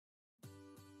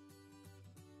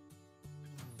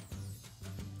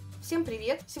Всем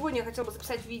привет! Сегодня я хотела бы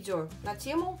записать видео на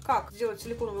тему, как сделать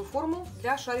силиконовую форму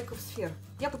для шариков сфер.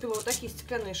 Я купила вот такие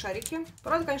стеклянные шарики.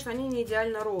 Правда, конечно, они не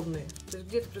идеально ровные. То есть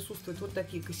где-то присутствуют вот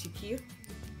такие косяки.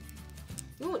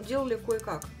 Ну, делали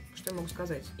кое-как, что я могу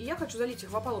сказать. И я хочу залить их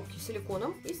в опалубки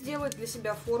силиконом и сделать для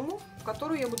себя форму, в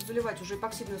которую я буду заливать уже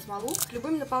эпоксидную смолу с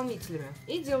любыми наполнителями.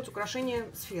 И делать украшения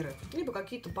сферы. Либо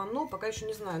какие-то панно, пока еще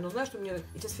не знаю. Но знаю, что мне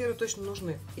эти сферы точно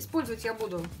нужны. Использовать я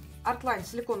буду Artline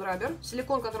силикон раббер,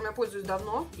 силикон, которым я пользуюсь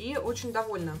давно и очень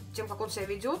довольна тем, как он себя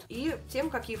ведет, и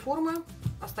тем, какие формы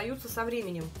остаются со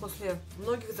временем после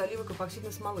многих заливок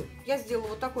эпоксидной смолы. Я сделала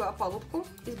вот такую опалубку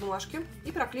из бумажки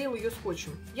и проклеила ее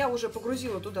скотчем. Я уже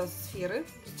погрузила туда сферы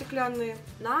стеклянные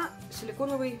на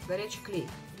силиконовый горячий клей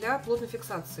для плотной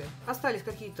фиксации. Остались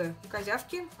какие-то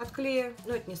козявки от клея,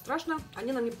 но это не страшно,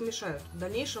 они нам не помешают в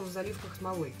дальнейшем в заливках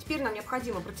смолой. Теперь нам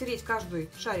необходимо протереть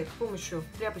каждый шарик с помощью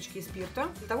тряпочки и спирта,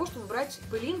 для того, чтобы убрать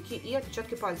пылинки и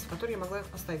отпечатки пальцев, которые я могла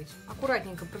оставить.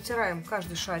 Аккуратненько протираем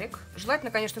каждый шарик.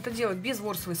 Желательно, конечно, это делать без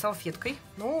ворсовой салфеткой,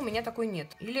 но у меня такой нет.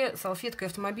 Или салфеткой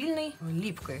автомобильной,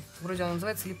 липкой. Вроде она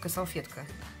называется липкая салфетка.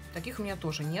 Таких у меня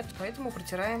тоже нет, поэтому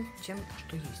протираем тем,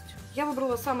 что есть. Я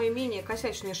выбрала самые менее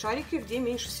косячные шарики, где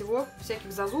меньше всего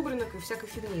всяких зазубринок и всякой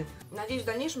фигни. Надеюсь, в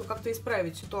дальнейшем как-то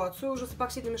исправить ситуацию уже с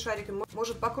эпоксидными шариками.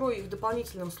 Может, покрою их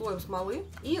дополнительным слоем смолы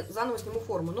и заново сниму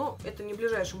форму. Но это не в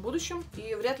ближайшем будущем,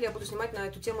 и вряд ли я буду снимать на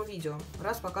эту тему видео,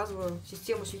 раз показываю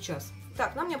систему сейчас.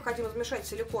 Так, нам необходимо замешать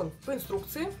силикон по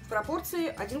инструкции в пропорции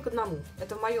 1 к 1.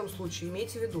 Это в моем случае,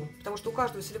 имейте в виду, потому что у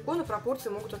каждого силикона пропорции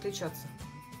могут отличаться.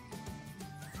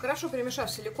 Хорошо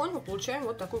перемешав силикон, мы получаем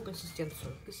вот такую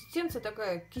консистенцию. Консистенция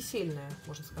такая кисельная,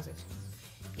 можно сказать.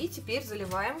 И теперь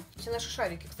заливаем все наши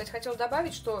шарики. Кстати, хотела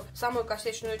добавить, что самую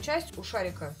косячную часть у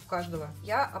шарика каждого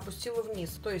я опустила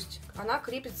вниз. То есть она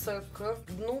крепится к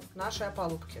дну нашей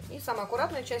опалубки. И самая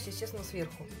аккуратная часть, естественно,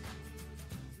 сверху.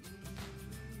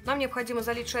 Нам необходимо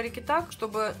залить шарики так,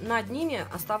 чтобы над ними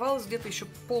оставалось где-то еще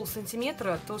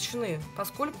полсантиметра толщины,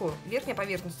 поскольку верхняя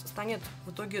поверхность станет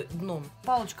в итоге дном.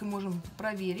 Палочкой можем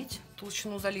проверить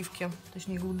толщину заливки,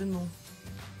 точнее глубину.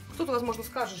 Кто-то, возможно,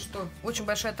 скажет, что очень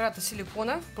большая трата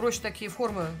силикона, проще такие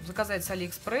формы заказать с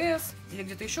Алиэкспресс или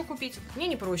где-то еще купить. Мне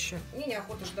не проще, мне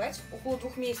неохота ждать около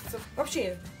 2 месяцев,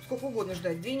 вообще сколько угодно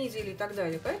ждать, 2 недели и так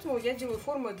далее. Поэтому я делаю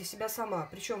формы для себя сама,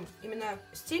 причем именно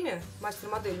с теми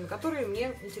мастер-моделями, которые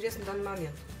мне интересны в данный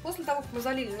момент. После того, как мы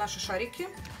залили наши шарики,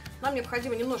 нам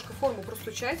необходимо немножко форму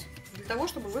простучать, для того,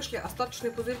 чтобы вышли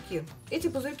остаточные пузырьки. Эти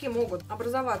пузырьки могут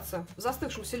образоваться в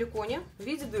застывшем силиконе в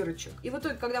виде дырочек. И в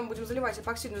итоге, когда мы будем заливать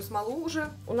эпоксидную смолу уже,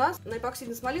 у нас на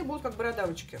эпоксидной смоле будут как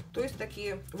бородавочки, то есть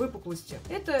такие выпуклости.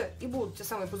 Это и будут те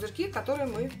самые пузырьки, которые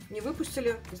мы не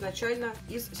выпустили изначально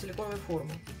из силиконовой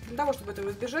формы. Для того, чтобы этого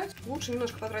избежать, лучше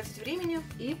немножко потратить времени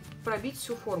и пробить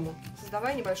всю форму,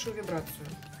 создавая небольшую вибрацию.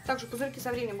 Также пузырьки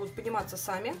со временем будут подниматься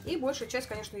сами, и большая часть,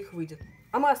 конечно, их выйдет.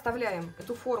 А мы оставляем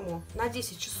эту форму на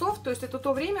 10 часов, то есть это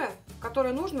то время,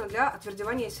 которое нужно для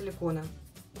отвердевания силикона.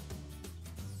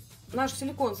 Наш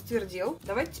силикон затвердел.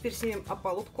 Давайте теперь снимем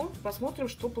опалубку, посмотрим,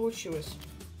 что получилось.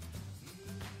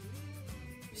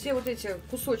 Все вот эти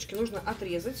кусочки нужно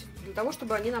отрезать, для того,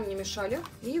 чтобы они нам не мешали,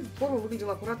 и форма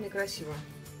выглядела аккуратно и красиво.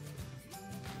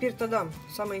 Теперь тогда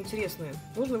самое интересное.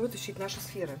 Нужно вытащить наши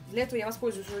сферы. Для этого я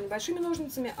воспользуюсь уже небольшими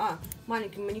ножницами, а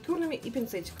маленькими маникюрными и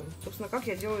пинцетиком. Собственно, как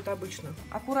я делаю это обычно.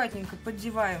 Аккуратненько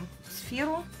поддеваем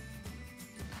сферу.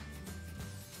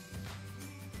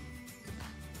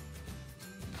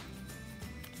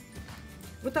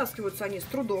 Вытаскиваются они с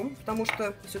трудом, потому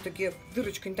что все-таки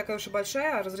дырочка не такая уж и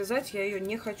большая, а разрезать я ее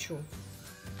не хочу.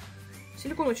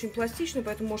 Силикон очень пластичный,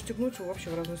 поэтому можете гнуть его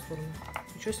вообще в разные стороны.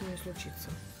 Ничего с ним не случится.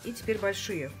 И теперь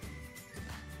большие.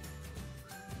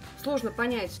 Сложно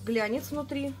понять глянец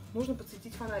внутри, нужно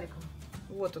подсветить фонариком.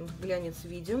 Вот он, глянец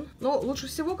виден. Но лучше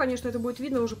всего, конечно, это будет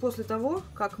видно уже после того,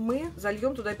 как мы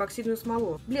зальем туда эпоксидную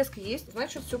смолу. Блеск есть,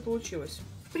 значит, все получилось.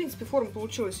 В принципе, форма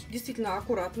получилась действительно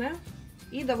аккуратная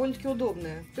и довольно-таки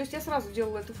удобная. То есть я сразу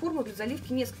делала эту форму для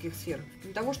заливки нескольких сфер.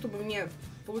 Для того, чтобы мне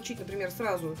получить, например,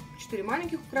 сразу 4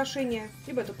 маленьких украшения,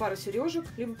 либо это пара сережек,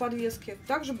 либо подвески,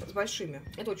 также с большими.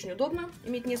 Это очень удобно,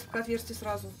 иметь несколько отверстий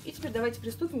сразу. И теперь давайте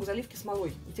приступим к заливке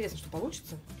смолой. Интересно, что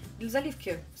получится. Для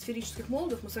заливки сферических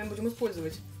молдов мы с вами будем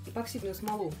использовать эпоксидную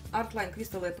смолу Artline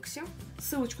Crystal Epoxy.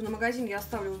 Ссылочку на магазин я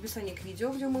оставлю в описании к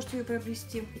видео, где вы можете ее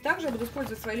приобрести. И также я буду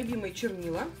использовать свои любимые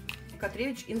чернила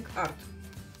Katrevich WOOD ART.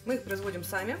 Мы их производим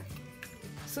сами.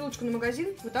 Ссылочку на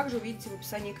магазин вы также увидите в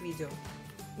описании к видео.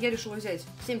 Я решила взять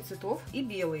 7 цветов и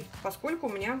белый, поскольку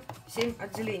у меня 7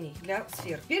 отделений для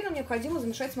сфер. Теперь нам необходимо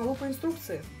замешать смолу по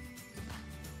инструкции.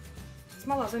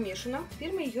 Смола замешана.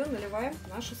 Теперь мы ее наливаем в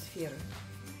наши сферы.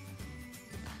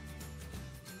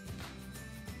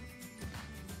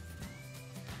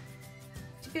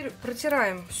 Теперь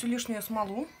протираем всю лишнюю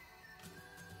смолу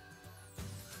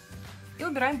и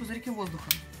убираем пузырьки воздуха.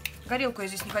 Горелку я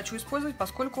здесь не хочу использовать,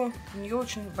 поскольку у нее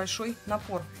очень большой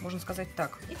напор, можно сказать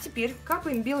так. И теперь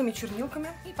капаем белыми чернилками,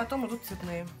 и потом идут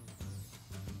цветные.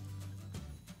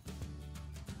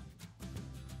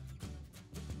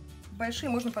 Большие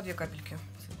можно по 2 капельки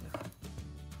цветных.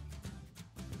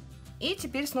 И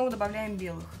теперь снова добавляем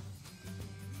белых.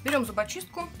 Берем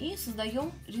зубочистку и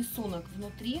создаем рисунок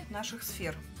внутри наших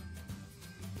сфер.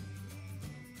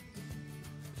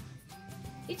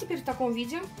 И теперь в таком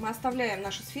виде мы оставляем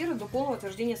наши сферы до полного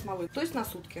отверждения смолы, то есть на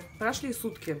сутки. Прошли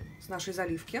сутки с нашей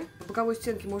заливки. По боковой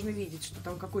стенке можно видеть, что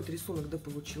там какой-то рисунок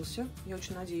получился. Я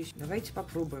очень надеюсь. Давайте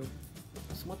попробуем.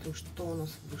 Посмотрим, что у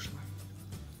нас вышло.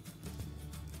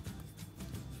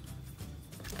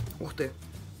 Ух ты!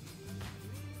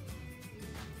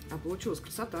 А получилась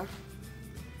красота.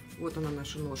 Вот она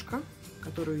наша ножка,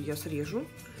 которую я срежу,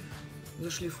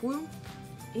 зашлифую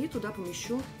и туда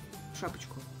помещу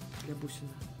шапочку для бусины.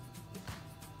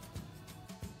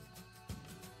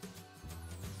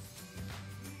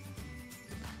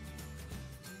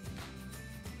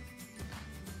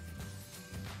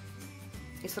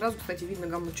 И сразу, кстати, видно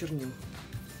гамму чернил.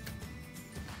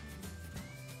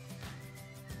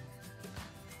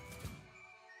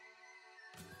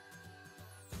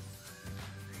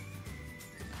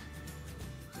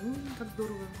 Как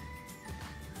здорово.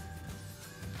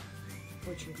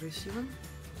 Очень красиво.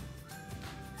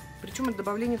 Причем это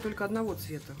добавление только одного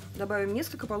цвета. Добавим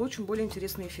несколько, получим более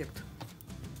интересный эффект.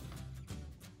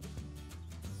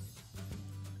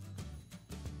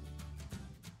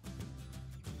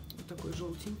 Вот такой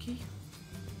желтенький.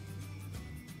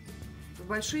 В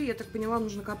большие, я так поняла,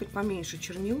 нужно капать поменьше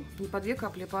чернил. Не по 2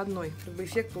 капли, а по 1, чтобы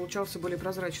эффект получался более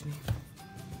прозрачный.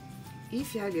 И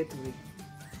фиолетовый.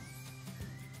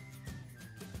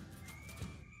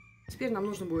 Теперь нам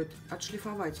нужно будет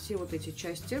отшлифовать все вот эти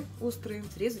части острые,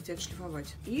 срезать и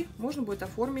отшлифовать. И можно будет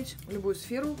оформить любую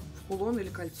сферу в кулон или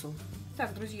кольцо.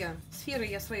 Так, друзья, сферы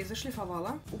я свои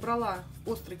зашлифовала, убрала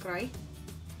острый край.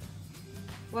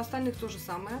 У остальных то же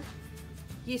самое.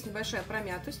 Есть небольшая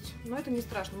промятость, но это не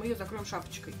страшно, мы ее закроем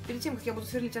шапочкой. Перед тем, как я буду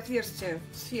сверлить отверстия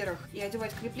в сферах и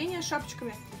одевать крепления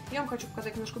шапочками, я вам хочу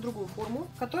показать немножко другую форму,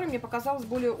 которая мне показалась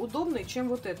более удобной, чем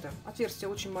вот эта. Отверстие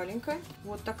очень маленькое.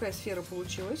 Вот такая сфера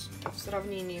получилась в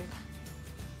сравнении.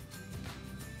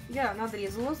 Я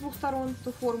надрезала с 2 сторон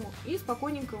эту форму и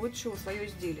спокойненько вытащила свое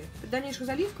изделие. При дальнейших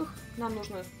заливках нам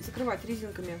нужно закрывать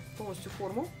резинками полностью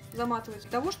форму, заматывать,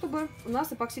 для того, чтобы у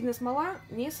нас эпоксидная смола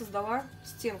не создала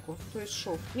стенку, то есть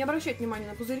шов. Не обращайте внимания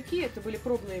на пузырьки, это были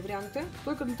пробные варианты,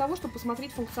 только для того, чтобы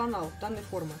посмотреть функционал данной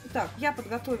формы. Итак, я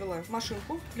подготовила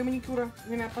машинку для маникюра.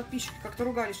 У меня подписчики как-то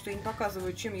ругались, что я не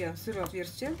показываю, чем я сверлю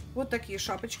отверстия. Вот такие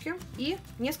шапочки и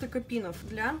несколько пинов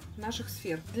для наших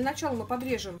сфер. Для начала мы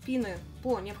подрежем пины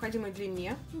по необходимой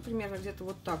длине, примерно где-то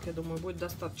вот так, я думаю, будет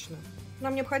достаточно.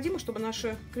 Нам необходимо, чтобы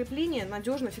наши крепления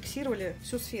надежно фиксировали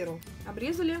всю сферу.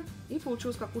 Обрезали, и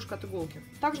получилась как ушко от иголки.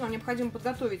 Также нам необходимо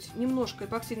подготовить немножко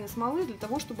эпоксидной смолы для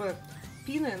того, чтобы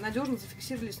пины надежно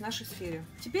зафиксировались в нашей сфере.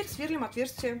 Теперь сверлим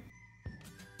отверстие.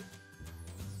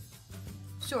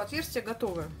 Все, отверстие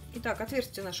готово. Итак,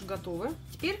 отверстия наши готовы.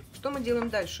 Теперь что мы делаем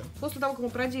дальше? После того, как мы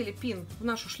продели пин в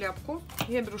нашу шляпку,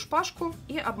 я беру шпажку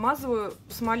и обмазываю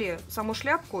в смоле саму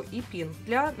шляпку и пин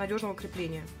для надежного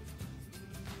крепления.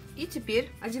 И теперь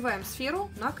одеваем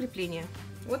сферу на крепление.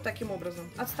 Вот таким образом.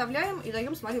 Отставляем и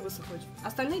даем смоле высохнуть.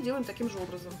 Остальные делаем таким же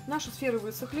образом. Наши сферы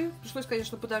высохли. Пришлось,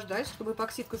 конечно, подождать, чтобы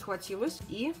эпоксидка схватилась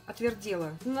и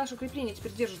отвердела. Наше крепление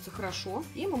теперь держится хорошо.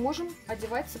 И мы можем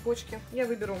одевать цепочки. Я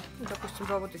выберу, допустим,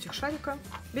 2 вот этих шарика.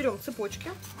 Берем цепочки.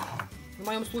 В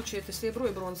моем случае это серебро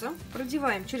и бронза.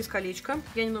 Продеваем через колечко.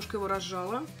 Я немножко его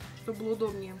разжала, чтобы было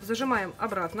удобнее. Зажимаем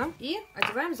обратно и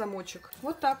одеваем замочек.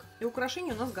 Вот так. И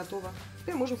украшение у нас готово.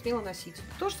 Теперь можем смело носить.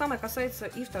 То же самое касается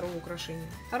и второго украшения.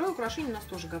 Второе украшение у нас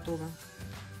тоже готово.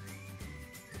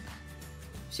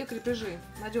 Все крепежи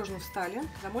надежно встали,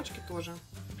 замочки тоже.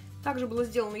 Также было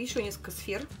сделано еще несколько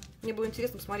сфер. Мне было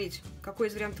интересно посмотреть, какой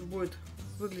из вариантов будет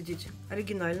выглядеть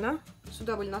оригинально.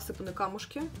 Сюда были насыпаны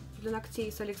камушки для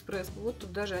ногтей с Алиэкспресс. Вот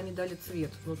тут даже они дали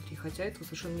цвет внутри, хотя этого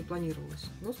совершенно не планировалось.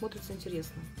 Но смотрится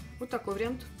интересно. Вот такой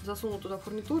вариант. Засунула туда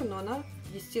фурнитуру, но она,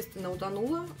 естественно,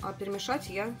 утонула, а перемешать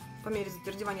я по мере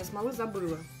затвердевания смолы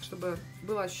забыла, чтобы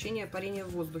было ощущение парения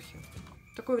в воздухе.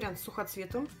 Такой вариант с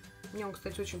сухоцветом. Мне он,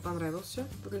 кстати, очень понравился.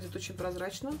 Выглядит очень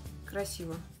прозрачно,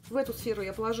 красиво. В эту сферу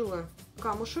я положила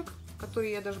камушек,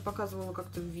 который я даже показывала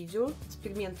как-то в видео, с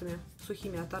пигментами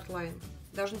сухими от Artline.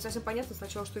 Даже не совсем понятно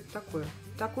сначала, что это такое.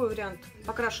 Такой вариант —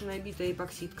 покрашенная битая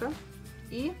эпоксидка.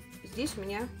 И здесь у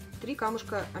меня 3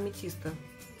 камушка аметиста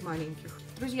маленьких.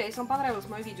 Друзья, если вам понравилось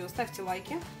мое видео, ставьте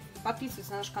лайки, подписывайтесь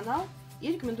на наш канал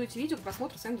и рекомендуйте видео к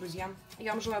просмотру своим друзьям.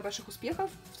 Я вам желаю больших успехов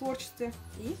в творчестве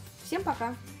и всем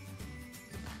пока!